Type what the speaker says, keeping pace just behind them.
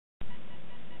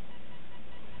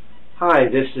Hi,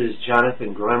 this is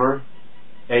Jonathan Glimmer,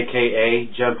 aka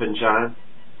Jumpin' John,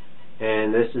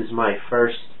 and this is my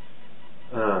first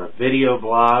video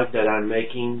blog that I'm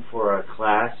making for a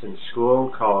class in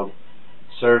school called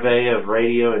Survey of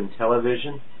Radio and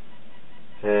Television,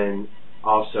 and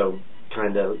also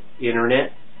kind of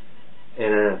internet.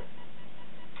 And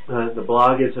the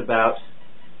blog is about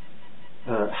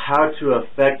how to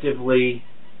effectively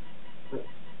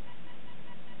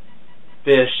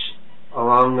fish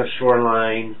along the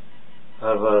shoreline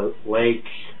of a lake,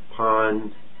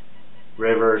 pond,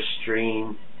 river,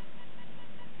 stream,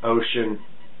 ocean,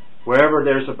 wherever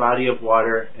there's a body of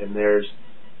water and there's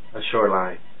a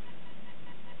shoreline.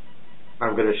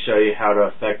 I'm going to show you how to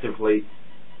effectively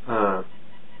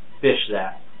fish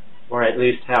that, or at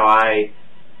least how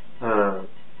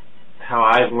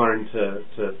I've learned to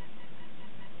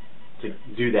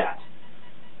do that.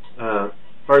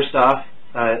 First off,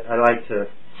 I like to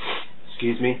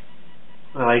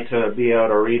be able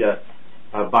to read a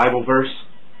Bible verse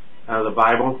out of the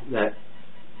Bible that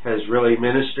has really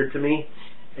ministered to me,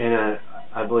 and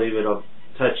I believe it'll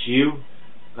touch you.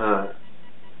 Now,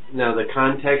 the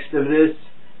context of this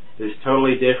is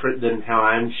totally different than how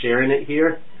I'm sharing it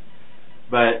here,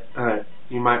 but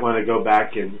you might want to go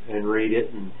back and read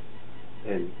it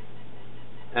and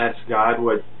ask God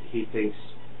what He thinks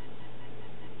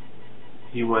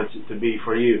He wants it to be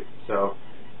for you. So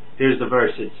here's the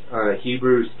verse. It's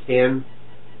Hebrews 10,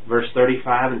 verse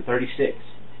 35 and 36.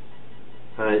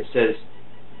 It says,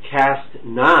 "Cast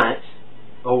not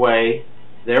away,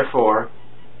 therefore,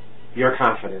 your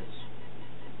confidence,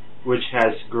 which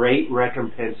has great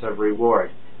recompense of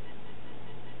reward.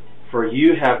 For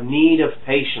you have need of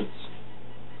patience,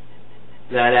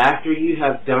 that after you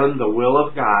have done the will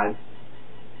of God,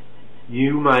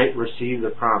 you might receive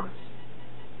the promise."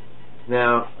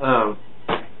 Now,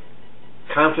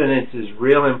 confidence is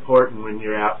real important when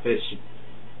you're out fishing,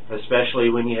 especially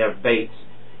when you have baits,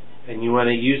 and you want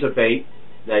to use a bait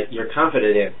that you're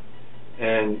confident in.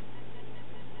 And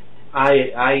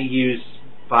I use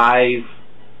 5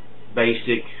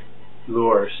 basic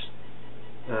lures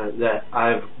that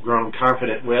I've grown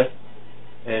confident with,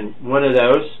 and one of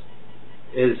those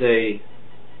is a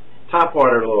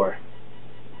topwater lure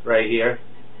right here.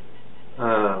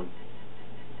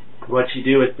 What you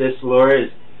do with this lure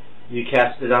is you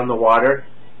cast it on the water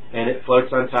and it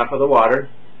floats on top of the water,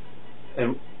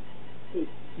 and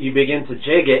you begin to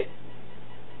jig it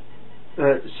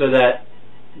so that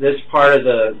this part of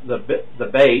the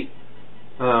bait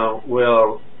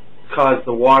will cause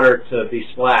the water to be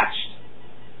splashed,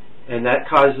 and that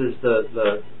causes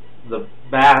the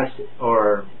bass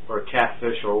or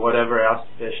catfish or whatever else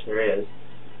fish there is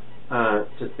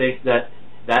to think that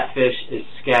fish is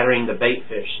scattering the bait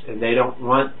fish, and they don't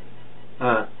want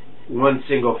one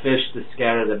single fish to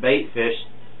scatter the bait fish,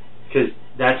 because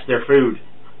that's their food,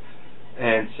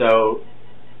 and so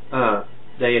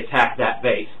they attack that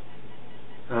bait.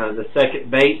 The second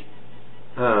bait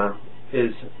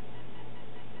is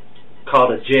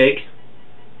called a jig.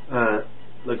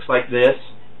 Looks like this,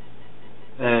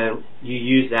 and you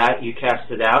use that. You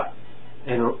cast it out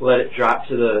and let it drop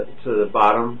to the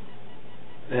bottom,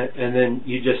 and then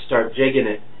you just start jigging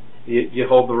it. You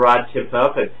hold the rod tip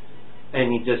up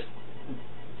and you just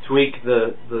tweak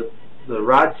the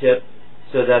rod tip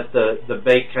so that the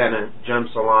bait kind of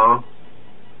jumps along.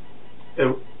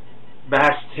 And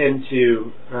bass tend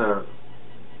to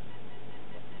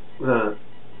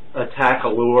attack a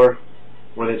lure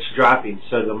when it's dropping,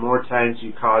 so the more times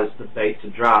you cause the bait to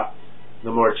drop,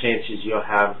 the more chances you'll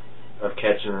have of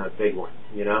catching a big one,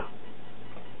 you know.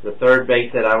 The third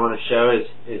bait that I want to show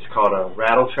is called a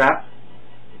rattle trap.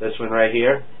 This one right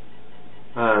here.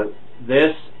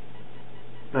 This,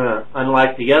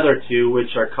 unlike the other two,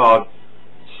 which are called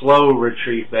slow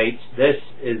retrieve baits, this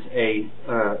is a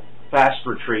fast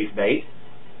retrieve bait.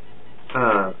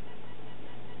 But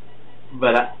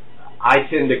I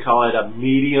tend to call it a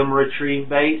medium retrieve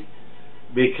bait,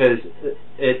 because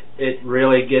it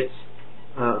really gets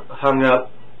hung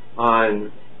up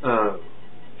on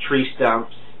tree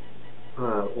stumps,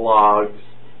 logs,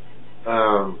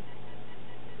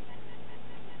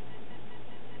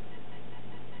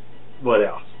 what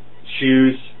else?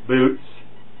 Shoes, boots,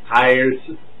 tires,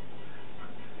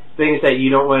 things that you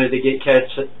don't want it to get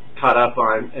caught up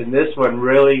on. And this one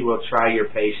really will try your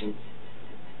patience,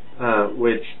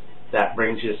 which that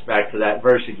brings us back to that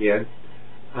verse again.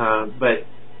 But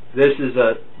this is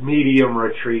a medium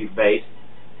retrieve bait,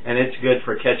 and it's good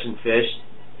for catching fish.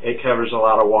 It covers a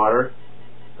lot of water.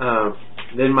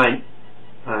 Then my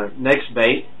next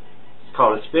bait is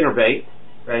called a spinner bait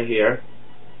right here.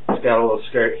 It's got a little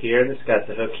skirt here, and it's got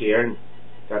the hook here,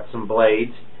 got some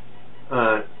blades.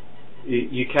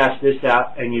 You cast this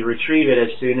out and you retrieve it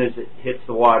as soon as it hits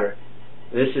the water.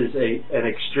 This is an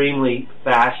extremely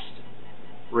fast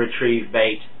retrieve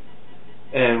bait,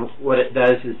 and what it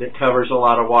does is it covers a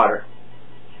lot of water.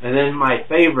 And then my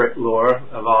favorite lure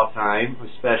of all time,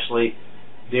 especially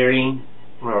during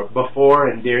or before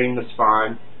and during the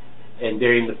spawn and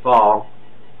during the fall,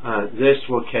 this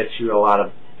will catch you a lot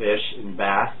of fish and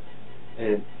bass,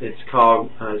 and it's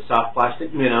called soft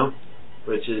plastic minnow,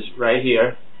 which is right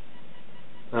here,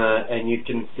 and you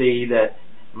can see that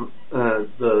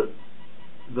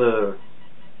the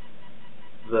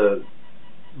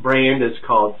brand is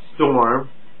called Storm.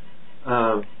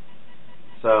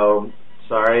 So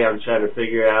sorry, I'm trying to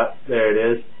figure out. There it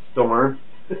is, Storm.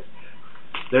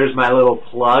 There's my little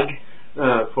plug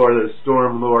for the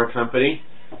Storm Lure Company.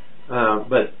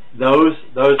 But those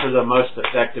are the most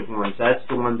effective ones. That's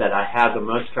the one that I have the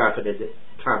most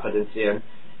confidence in.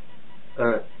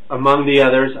 Among the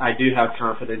others, I do have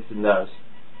confidence in those.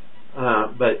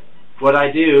 But what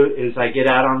I do is I get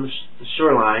out on the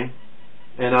shoreline,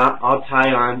 and I'll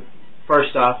tie on.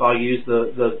 First off, I'll use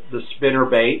the spinner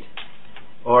bait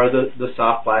or the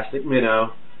soft plastic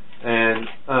minnow, and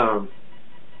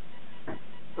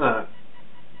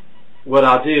what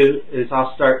I'll do is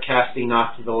I'll start casting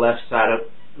off to the left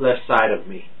side of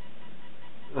me,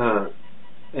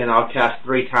 and I'll cast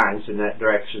 3 times in that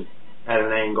direction at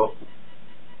an angle.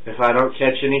 If I don't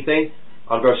catch anything,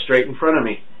 I'll go straight in front of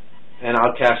me, and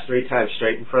I'll cast 3 times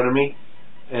straight in front of me.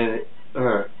 And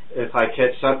if I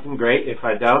catch something, great. If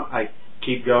I don't, I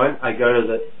keep going. I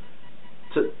go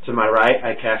to my right.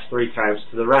 I cast 3 times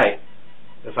to the right.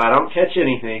 If I don't catch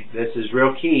anything, this is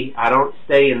real key. I don't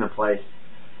stay in the place.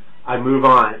 I move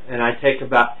on, and I take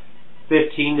about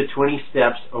 15 to 20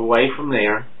 steps away from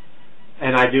there,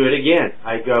 and I do it again.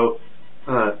 I go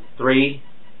 3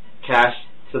 casts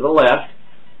to the left,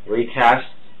 3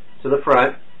 casts to the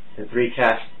front, and 3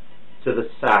 casts to the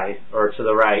side or to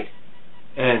the right.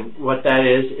 And what that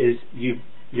is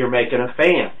you're making a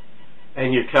fan,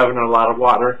 and you're covering a lot of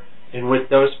water. And with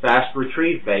those fast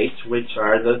retrieve baits, which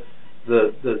are the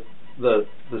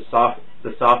soft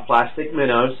plastic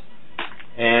minnows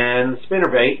and the spinner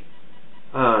bait,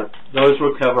 those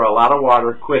will cover a lot of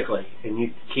water quickly, and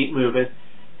you keep moving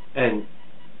and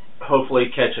hopefully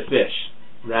catch a fish.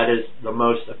 That is the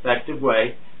most effective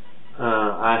way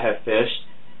I have fished,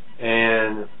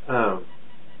 and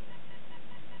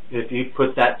if you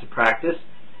put that to practice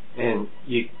and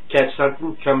you catch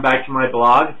something, come back to my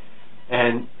blog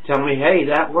and tell me, hey,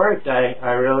 that worked,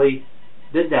 I really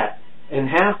did that. And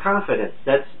have confidence.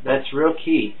 That's real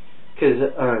key,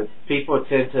 because people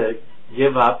tend to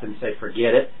give up and say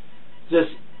forget it.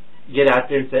 Just get out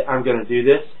there and say, I'm going to do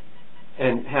this,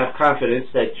 and have confidence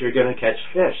that you're going to catch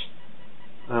fish.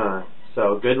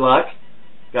 So good luck,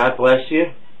 God bless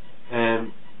you,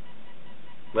 and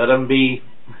let them be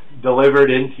delivered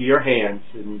into your hands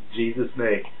in Jesus'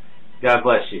 name. God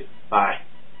bless you. Bye.